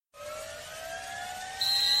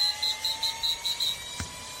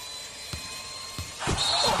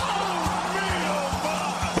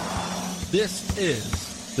This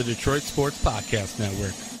is the Detroit Sports Podcast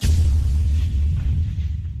Network.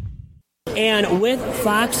 And with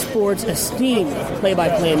Fox Sports' esteemed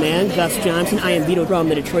play-by-play man, Gus Johnson, I am Vito from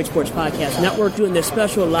the Detroit Sports Podcast Network, doing this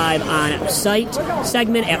special live on site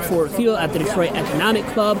segment at Ford Field at the Detroit Economic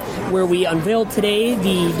Club, where we unveiled today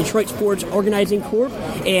the Detroit Sports Organizing Corp.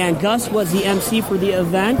 And Gus was the MC for the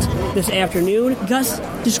event this afternoon. Gus,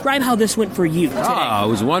 describe how this went for you today. It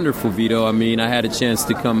was wonderful, Vito. I mean, I had a chance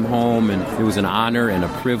to come home, and it was an honor and a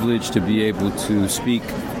privilege to be able to speak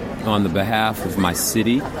on the behalf of my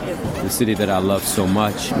city, the city that I love so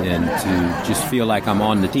much, and to just feel like I'm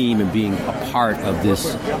on the team and being a part of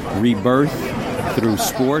this rebirth through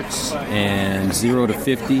sports and 0 to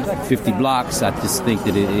 50 blocks. I just think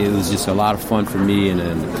that it was just a lot of fun for me and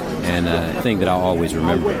a thing that I'll always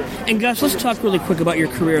remember. And Gus, let's talk really quick about your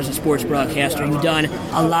career as a sports broadcaster. You've done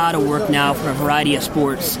a lot of work now for a variety of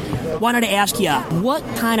sports. Wanted to ask you, what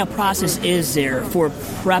kind of process is there for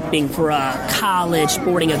prepping for a college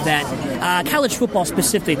sporting event, college football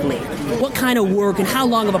specifically? What kind of work and how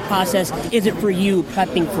long of a process is it for you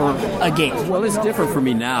prepping for a game? Well, it's different for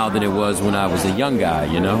me now than it was when I was a young guy,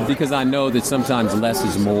 because I know that sometimes less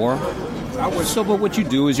is more. So, but what you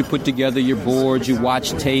do is you put together your boards, you watch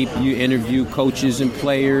tape, you interview coaches and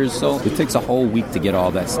players. So it takes a whole week to get all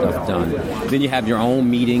that stuff done. Then you have your own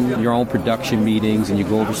meeting, your own production meetings, and you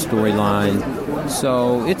go over storyline.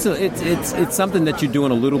 So it's something that you're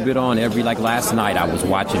doing a little bit on every, like last night I was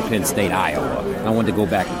watching Penn State, Iowa. I wanted to go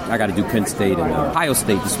back. I got to do Penn State and Ohio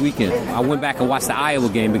State this weekend. I went back and watched the Iowa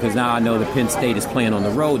game because now I know that Penn State is playing on the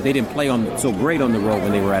road. They didn't play so great on the road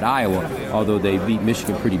when they were at Iowa, although they beat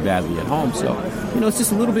Michigan pretty badly at home. So, it's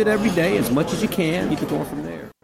just a little bit every day, as much as you can. Keep it going from there.